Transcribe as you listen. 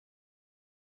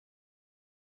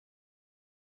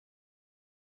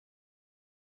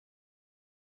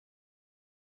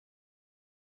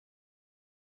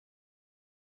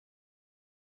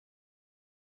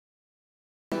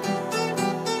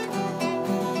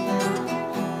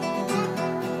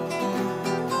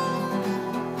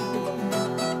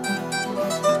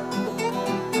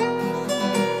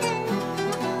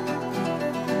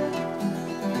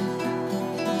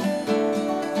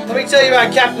tell you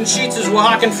about Captain Sheets'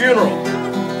 Oaxacan funeral.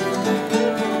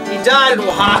 He died in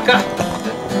Oaxaca.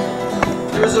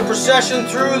 There was a procession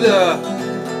through the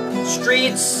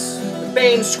streets, the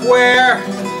main square,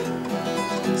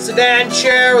 sedan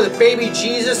chair with a baby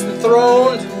Jesus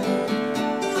enthroned,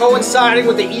 coinciding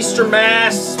with the Easter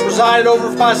Mass, presided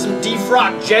over by some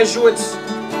defrocked Jesuits,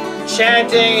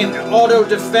 chanting in auto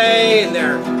de fe in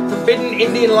their forbidden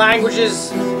Indian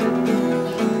languages,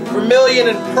 vermilion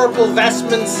and purple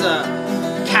vestments,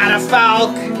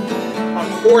 catafalque on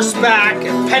horseback,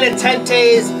 and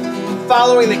penitentes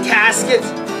following the casket,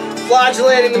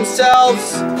 flagellating themselves.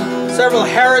 Several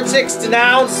heretics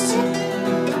denounced,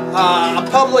 a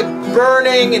public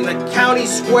burning in the county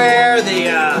square,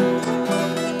 the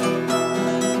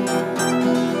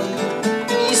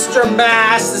Easter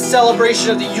Mass, the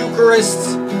celebration of the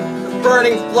Eucharist, the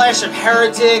burning flesh of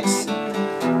heretics,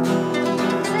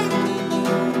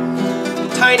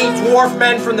 tiny dwarf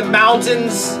men from the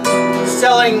mountains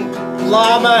selling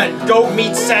llama and goat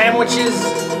meat sandwiches,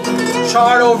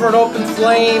 charred over an open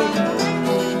flame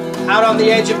out on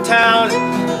the edge of town.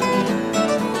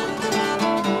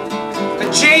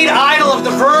 A jade idol of the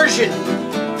Virgin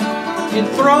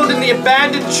enthroned in the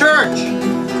abandoned church.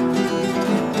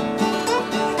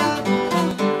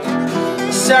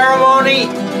 A ceremony,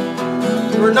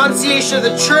 the renunciation of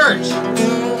the church,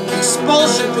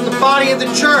 expulsion from the body of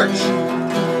the church,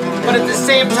 but at the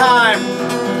same time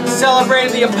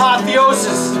celebrating the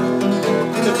apotheosis,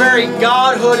 the very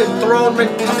godhood enthronement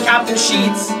of Captain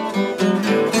Sheets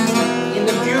in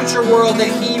the future world that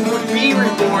he would be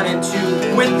reborn into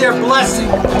with their blessing,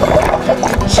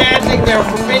 chanting their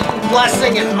forbidden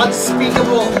blessing in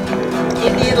unspeakable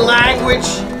Indian language,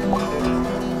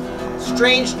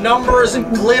 strange numbers and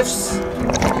glyphs,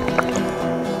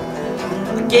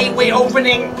 the gateway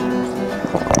opening,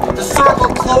 the circle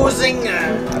closing,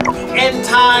 end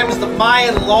times, the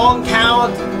Mayan long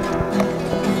count,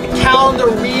 the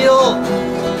calendar wheel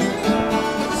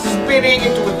spinning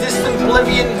into a distant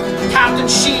oblivion. Captain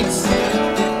Sheets,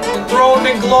 enthroned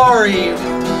in glory,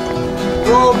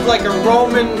 robed like a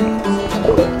Roman,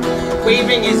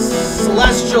 waving his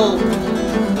celestial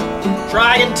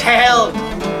dragon tail,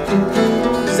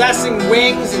 possessing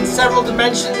wings in several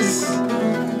dimensions,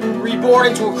 reborn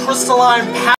into a crystalline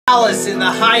palace in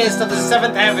the highest of the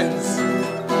seventh heavens.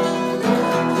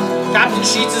 Captain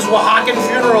Sheets' Oaxacan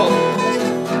funeral.